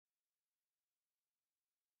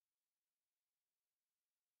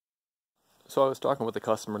So I was talking with a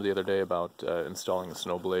customer the other day about installing a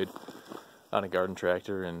snow blade on a garden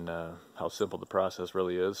tractor and how simple the process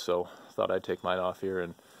really is. So I thought I'd take mine off here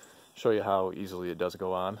and show you how easily it does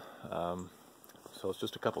go on. So it's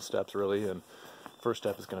just a couple steps really, and first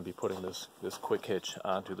step is going to be putting this quick hitch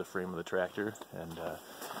onto the frame of the tractor, and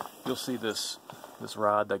you'll see this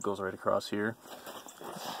rod that goes right across here.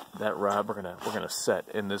 That rod we're gonna set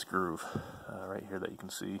in this groove right here that you can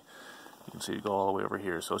see. You can see it go all the way over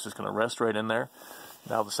here. So it's just going to rest right in there.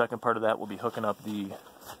 Now the second part of that will be hooking up the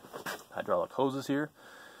hydraulic hoses here,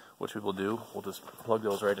 which we will do. We'll just plug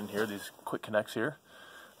those right in here, these quick connects here.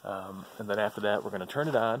 And then after that, we're going to turn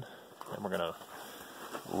it on, and we're going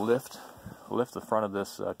to lift the front of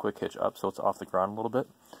this quick hitch up so it's off the ground a little bit.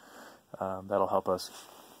 That'll help us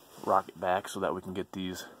rock it back so that we can get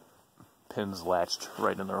these pins latched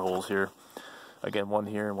right in their holes here. Again, one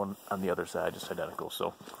here and one on the other side, just identical.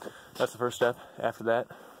 So that's the first step. After that,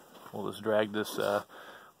 we'll just drag this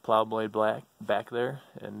plow blade back there,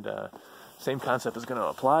 and same concept is going to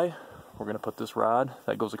apply. We're going to put this rod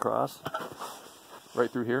that goes across right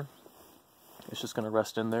through here. It's just going to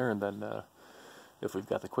rest in there, and then if we've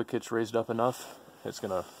got the quick hitch raised up enough, it's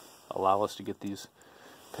going to allow us to get these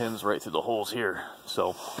pins right through the holes here.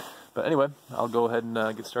 So, but anyway, I'll go ahead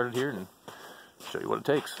and get started here and show you what it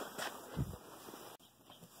takes.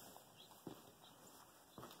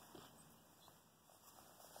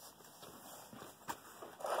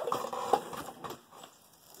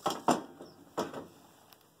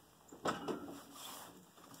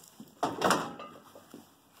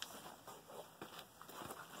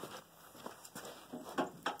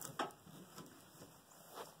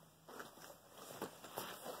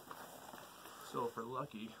 So if we're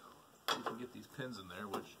lucky, we can get these pins in there,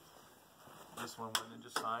 which this one went in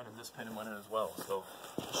just fine, and this pin went in as well. So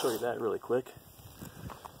I'll show you that really quick.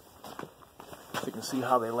 So you can see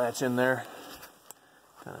how they latch in there.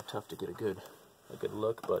 Kind of tough to get a good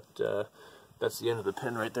look, but that's the end of the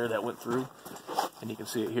pin right there that went through, and you can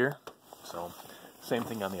see it here. So same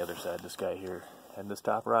thing on the other side. This guy here, and this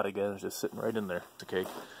top rod again is just sitting right in there. Okay,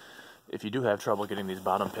 if you do have trouble getting these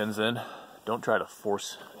bottom pins in, don't try to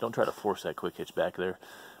force that quick hitch back there.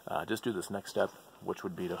 Just do this next step, which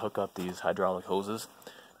would be to hook up these hydraulic hoses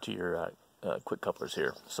to your quick couplers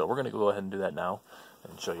here. So we're going to go ahead and do that now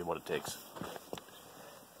and show you what it takes.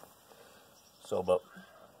 So, but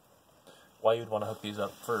why you'd want to hook these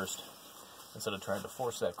up first instead of trying to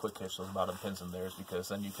force that quick hitch, those bottom pins in there, is because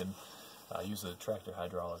then you can use the tractor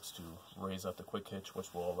hydraulics to raise up the quick hitch,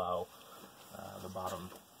 which will allow the bottom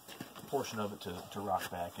portion of it to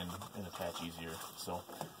rock back and attach easier. So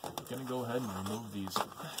I'm going to go ahead and remove these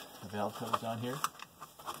valve covers down here,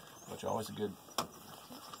 which are always a good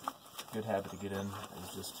habit to get in,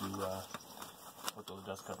 is just to put those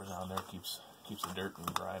dust covers on there. Keeps the dirt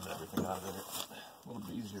and grime and everything out of there. A little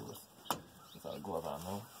bit easier without a glove on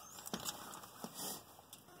though.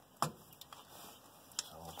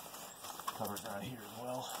 So covers down here as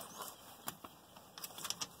well.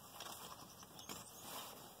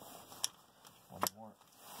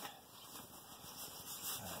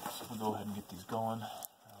 We'll go ahead and get these going.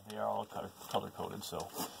 They are all color-coded, so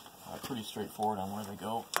pretty straightforward on where they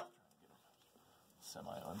go.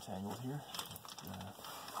 Semi-untangled here. There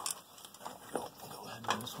we go. We'll go ahead and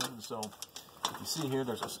do this one. So if you see here,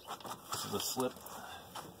 this is a slip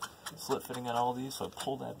fitting on all these, so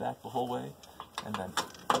pull that back the whole way, and then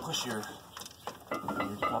push your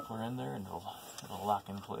coupler in there, and it'll lock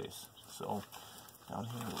in place. So down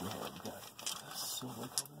here we've got a silver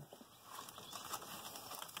color.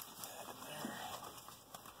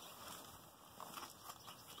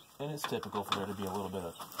 And it's typical for there to be a little bit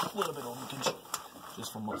of leakage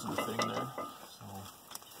just from what's in the fitting there. So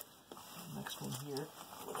next one here.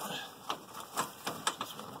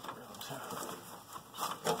 This one up around top.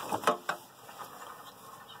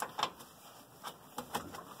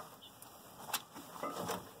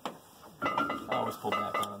 I always pull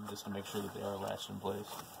back on them just to make sure that they are latched in place.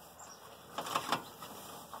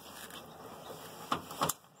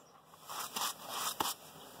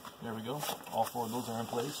 There we go. All four of those are in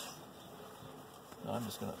place. Now I'm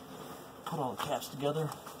just going to put all the caps together.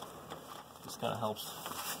 This kind of helps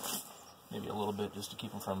maybe a little bit just to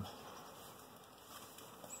keep them from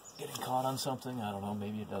getting caught on something. I don't know,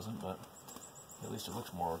 maybe it doesn't, but at least it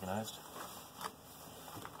looks more organized.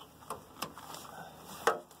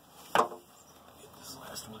 Get this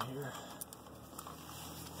last one here.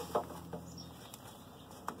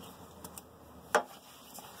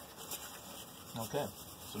 Okay.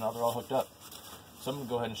 So now they're all hooked up. So I'm going to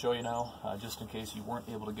go ahead and show you now, just in case you weren't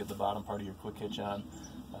able to get the bottom part of your quick hitch on,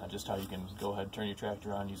 just how you can go ahead and turn your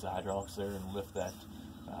tractor on, use the hydraulics there, and lift that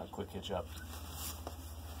quick hitch up.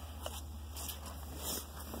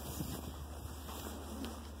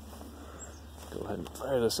 Go ahead and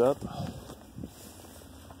fire this up.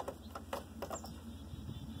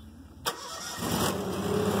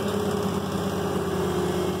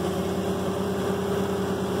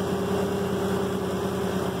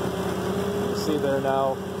 See there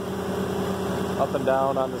now, up and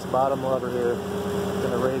down on this bottom lever here,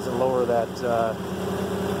 going to raise and lower that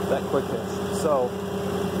that quick hitch. So,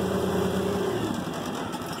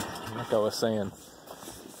 like I was saying,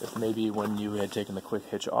 if maybe when you had taken the quick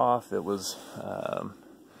hitch off, it was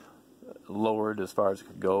lowered as far as it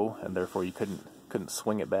could go, and therefore you couldn't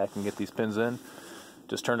swing it back and get these pins in,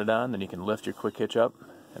 just turn it on, then you can lift your quick hitch up,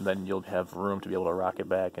 and then you'll have room to be able to rock it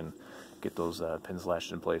back and get those pins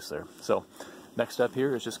lashed in place there. So next step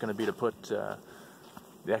here is just going to be to put the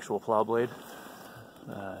actual plow blade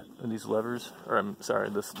in these levers, or I'm sorry,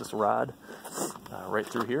 this rod right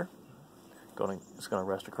through here. It's going to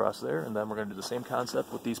rest across there, and then we're going to do the same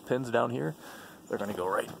concept with these pins down here. They're going to go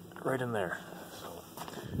right in there. So,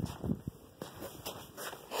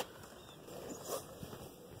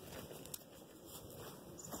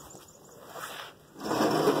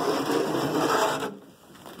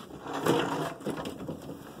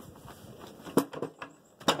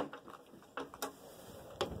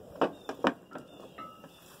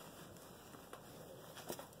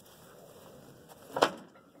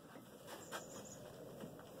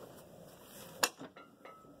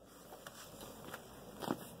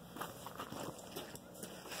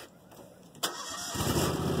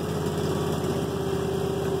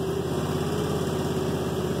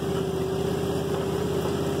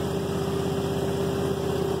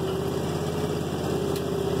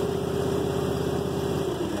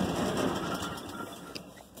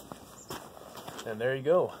 and there you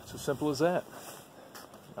go. It's as simple as that.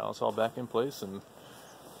 Now it's all back in place and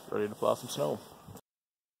ready to plow some snow.